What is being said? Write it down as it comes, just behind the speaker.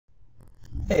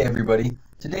Hey everybody,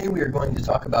 today we are going to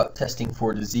talk about testing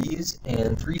for disease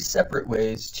and 3 separate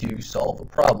ways to solve a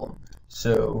problem.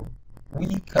 So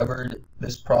we covered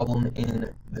this problem in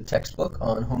the textbook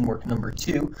on homework number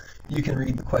 2. You can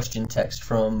read the question text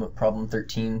from problem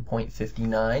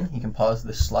 13.59. You can pause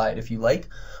this slide if you like,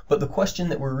 but the question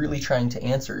that we're really trying to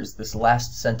answer is this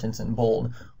last sentence in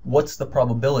bold. What's the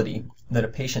probability that a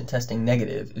patient testing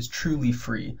negative is truly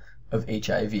free of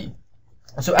HIV?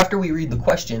 So after we read the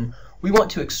question, we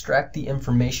want to extract the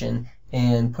information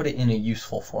and put it in a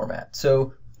useful format.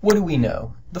 So what do we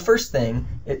know? The first thing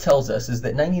it tells us is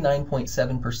that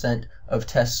 99.7% of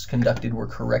tests conducted were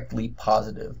correctly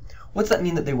positive. What's that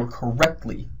mean that they were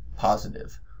correctly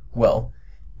positive? Well,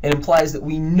 it implies that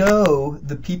we know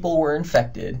the people were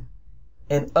infected,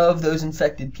 and of those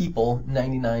infected people,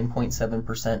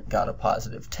 99.7% got a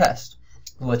positive test.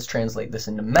 Let's translate this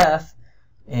into math.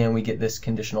 And we get this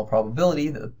conditional probability.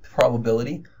 The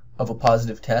probability of a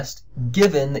positive test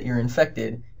given that you're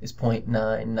infected is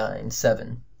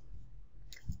 0.997.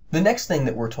 The next thing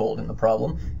that we're told in the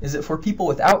problem is that for people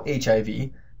without HIV,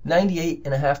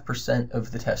 98.5%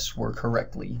 of the tests were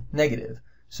correctly negative.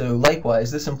 So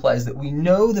likewise, this implies that we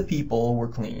know the people were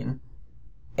clean,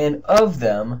 and of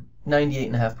them,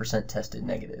 98.5% tested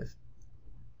negative.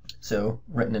 So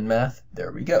written in math,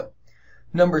 there we go.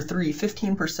 Number 3,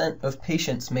 15% of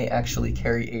patients may actually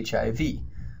carry HIV.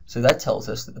 So that tells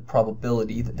us that the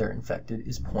probability that they're infected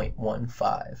is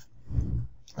 0.15.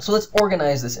 So let's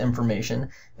organize this information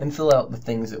and fill out the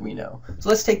things that we know. So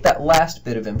let's take that last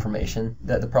bit of information,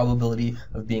 that the probability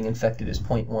of being infected is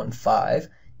 0.15,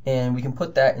 and we can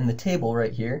put that in the table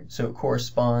right here. So it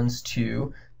corresponds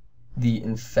to the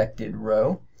infected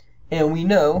row. And we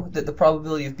know that the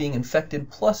probability of being infected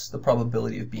plus the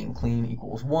probability of being clean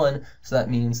equals 1, so that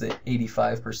means that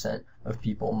 85% of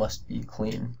people must be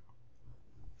clean.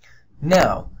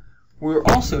 Now, we're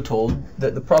also told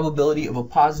that the probability of a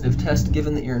positive test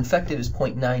given that you're infected is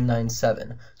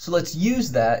 0.997. So let's use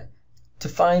that to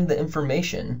find the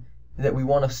information that we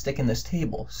want to stick in this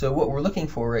table. So what we're looking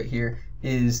for right here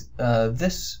is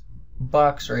this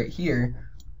box right here,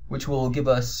 which will give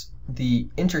us the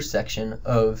intersection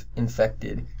of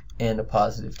infected and a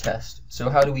positive test. So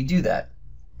how do we do that?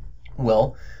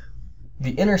 Well,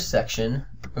 the intersection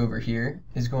over here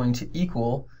is going to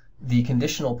equal the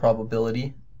conditional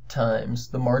probability times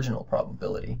the marginal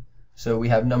probability. So we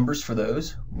have numbers for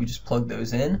those. We just plug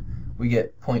those in. We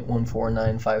get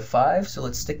 0.14955, so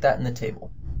let's stick that in the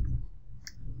table.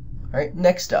 All right,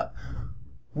 next up,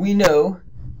 we know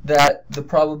that the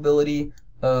probability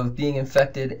of being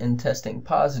infected and testing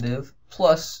positive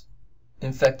plus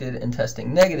infected and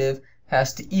testing negative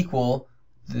has to equal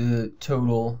the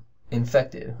total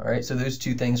infected. All right, so those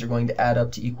two things are going to add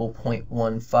up to equal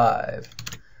 0.15.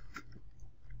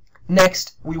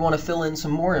 Next, we want to fill in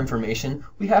some more information.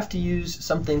 We have to use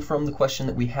something from the question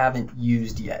that we haven't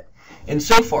used yet. And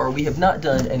so far, we have not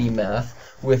done any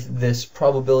math with this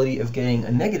probability of getting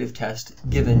a negative test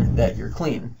given that you're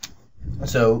clean.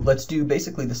 So let's do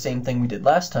basically the same thing we did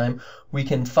last time. We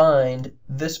can find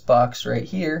this box right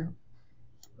here.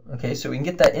 Okay, so we can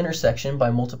get that intersection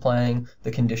by multiplying the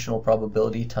conditional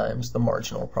probability times the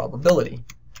marginal probability.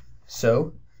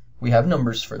 So we have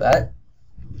numbers for that.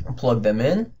 We'll plug them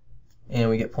in, and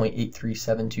we get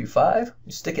 0.83725.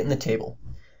 We stick it in the table.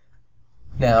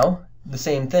 Now, the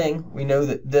same thing, we know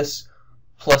that this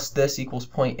plus this equals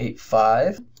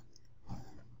 0.85.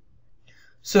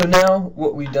 So now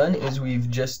what we've done is we've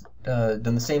just done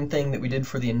the same thing that we did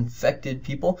for the infected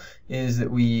people, is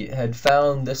that we had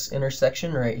found this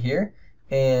intersection right here,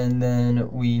 and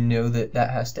then we know that that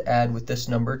has to add with this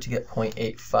number to get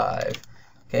 0.85.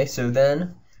 Okay, so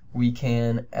then we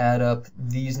can add up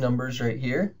these numbers right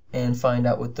here and find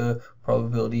out what the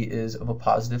probability is of a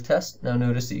positive test. Now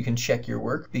notice that you can check your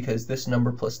work because this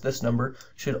number plus this number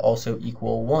should also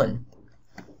equal 1.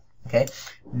 Okay,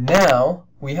 now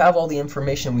we have all the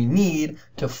information we need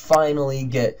to finally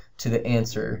get to the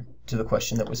answer to the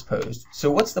question that was posed.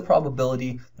 So what's the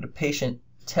probability that a patient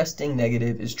testing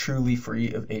negative is truly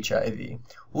free of HIV?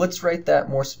 Well, let's write that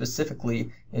more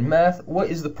specifically in math.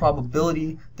 What is the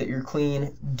probability that you're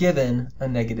clean given a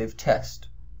negative test?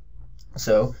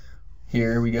 So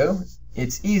here we go.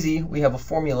 It's easy. We have a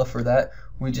formula for that.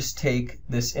 We just take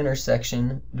this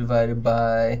intersection divided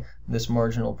by this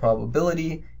marginal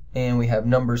probability, and we have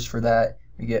numbers for that.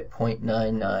 We get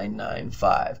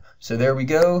 0.9995. So there we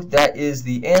go. That is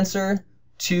the answer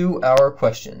to our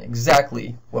question.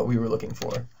 Exactly what we were looking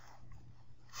for.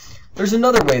 There's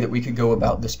another way that we could go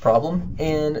about this problem,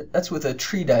 and that's with a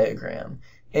tree diagram.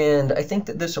 And I think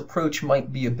that this approach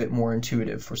might be a bit more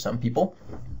intuitive for some people.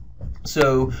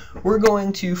 So we're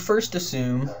going to first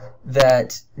assume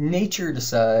that nature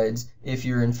decides if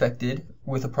you're infected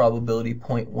with a probability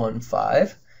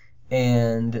 0.15,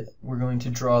 and we're going to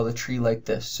draw the tree like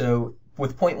this. So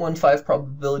with 0.15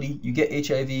 probability, you get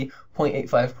HIV,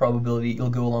 0.85 probability, you'll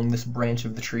go along this branch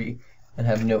of the tree and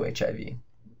have no HIV.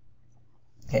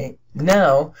 Okay,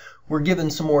 now we're given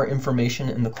some more information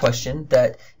in the question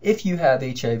that if you have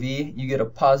HIV, you get a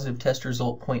positive test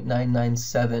result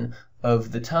 0.997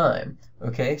 of the time.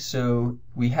 Okay, so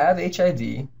we have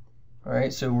HIV, all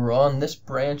right, so we're on this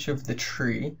branch of the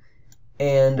tree,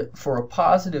 and for a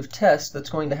positive test, that's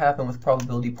going to happen with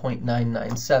probability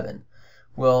 0.997.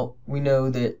 Well, we know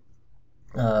that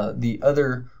the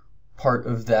other part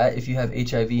of that, if you have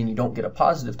HIV and you don't get a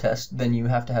positive test, then you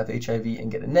have to have HIV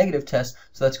and get a negative test,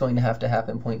 so that's going to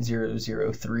happen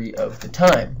 0.003 of the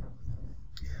time.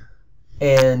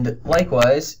 And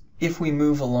likewise, if we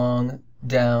move along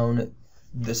down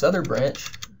this other branch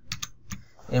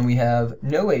and we have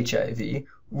no HIV,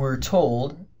 we're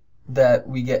told that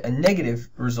we get a negative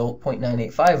result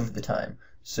 0.985 of the time.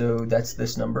 So that's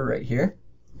this number right here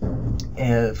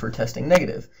for testing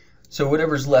negative. So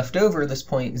whatever's left over, this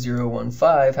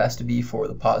 0.015, has to be for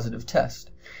the positive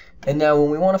test. And now when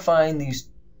we want to find these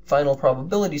final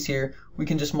probabilities here, we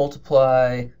can just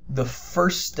multiply the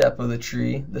first step of the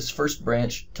tree, this first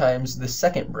branch, times the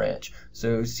second branch.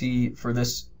 So see, for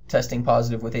this testing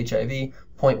positive with HIV,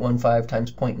 0.15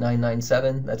 times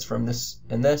 0.997, that's from this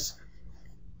and this.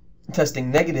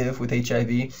 Testing negative with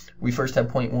HIV, we first have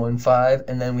 0.15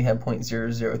 and then we have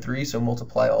 0.003, so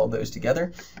multiply all those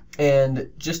together. And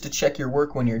just to check your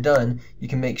work when you're done, you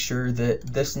can make sure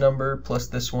that this number plus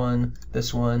this one,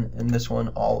 and this one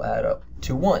all add up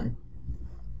to 1.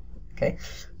 Okay,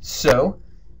 so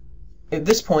at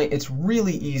this point it's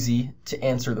really easy to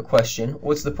answer the question,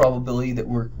 what's the probability that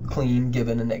we're clean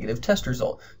given a negative test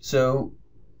result? So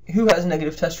who has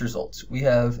negative test results? We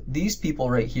have these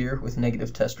people right here with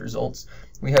negative test results.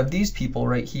 We have these people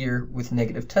right here with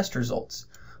negative test results.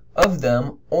 Of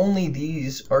them, only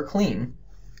these are clean.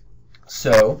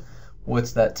 So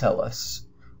what's that tell us?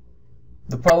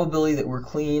 The probability that we're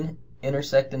clean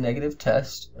intersect a negative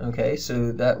test, okay,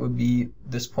 so that would be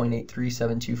this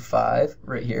 0.83725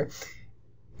 right here,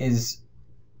 is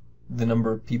the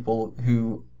number of people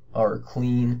who are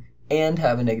clean and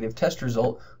have a negative test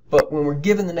result. But when we're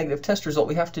given the negative test result,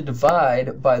 we have to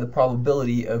divide by the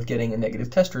probability of getting a negative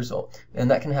test result.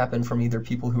 And that can happen from either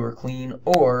people who are clean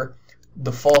or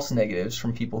the false negatives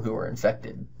from people who are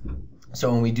infected.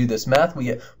 So when we do this math, we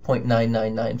get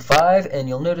 0.9995, and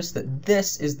you'll notice that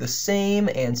this is the same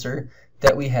answer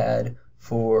that we had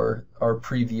for our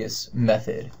previous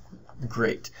method.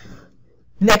 Great.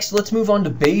 Next, let's move on to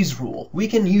Bayes' rule. We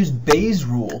can use Bayes'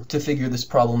 rule to figure this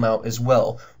problem out as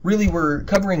well. Really, we're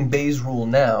covering Bayes' rule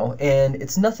now, and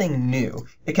it's nothing new.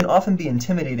 It can often be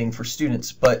intimidating for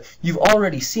students, but you've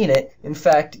already seen it. In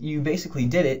fact, you basically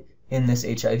did it in this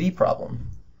HIV problem.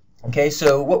 Okay,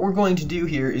 so what we're going to do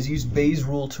here is use Bayes'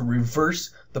 rule to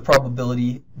reverse the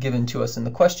probability given to us in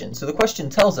the question. So the question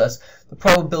tells us the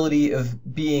probability of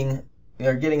getting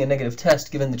a negative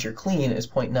test given that you're clean is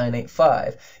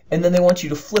 0.985, and then they want you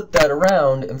to flip that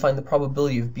around and find the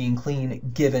probability of being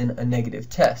clean given a negative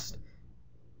test.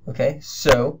 Okay,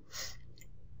 so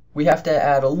we have to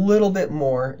add a little bit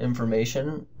more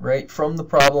information, right? From the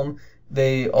problem,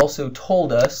 they also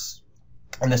told us,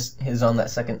 and this is on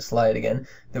that second slide again,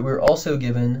 that we're also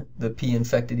given the p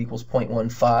infected equals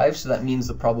 0.15, so that means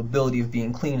the probability of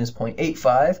being clean is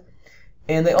 0.85.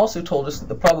 And they also told us that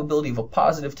the probability of a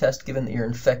positive test given that you're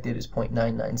infected is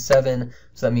 0.997,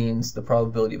 so that means the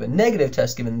probability of a negative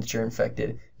test given that you're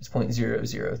infected is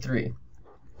 0.003.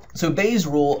 So Bayes'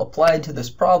 rule applied to this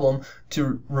problem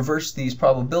to reverse these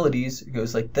probabilities, it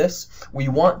goes like this. We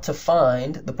want to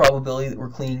find the probability that we're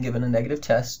clean given a negative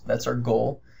test, that's our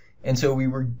goal. And so we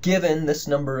were given this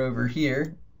number over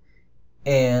here,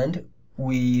 and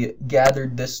we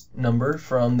gathered this number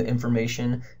from the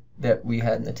information that we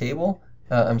had in the table.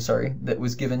 That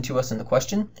was given to us in the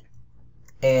question.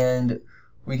 And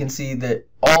we can see that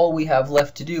all we have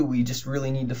left to do, we just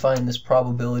really need to find this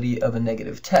probability of a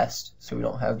negative test. So we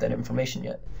don't have that information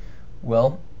yet.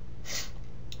 Well,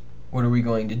 what are we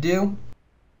going to do?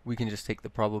 We can just take the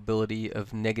probability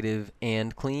of negative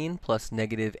and clean plus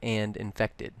negative and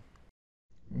infected.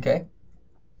 Okay?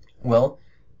 Well,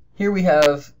 here we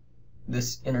have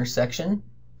this intersection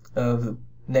of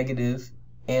negative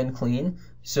and clean.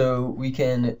 So we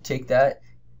can take that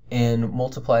and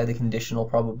multiply the conditional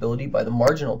probability by the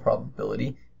marginal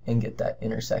probability and get that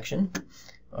intersection.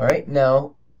 All right,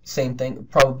 now same thing,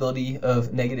 probability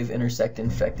of negative intersect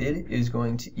infected is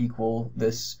going to equal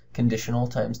this conditional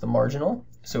times the marginal.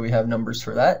 So we have numbers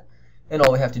for that. And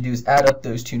all we have to do is add up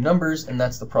those two numbers, and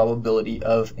that's the probability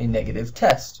of a negative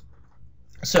test.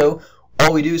 So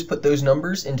all we do is put those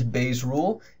numbers into Bayes'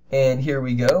 rule, and here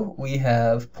we go. We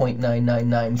have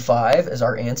 0.9995 as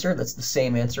our answer. That's the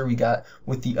same answer we got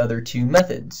with the other two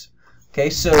methods. Okay,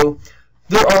 so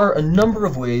there are a number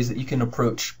of ways that you can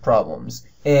approach problems,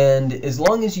 and as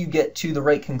long as you get to the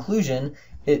right conclusion,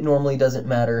 it normally doesn't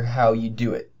matter how you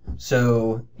do it.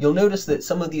 So you'll notice that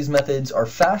some of these methods are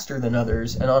faster than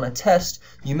others, and on a test,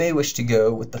 you may wish to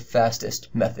go with the fastest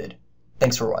method.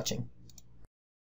 Thanks for watching.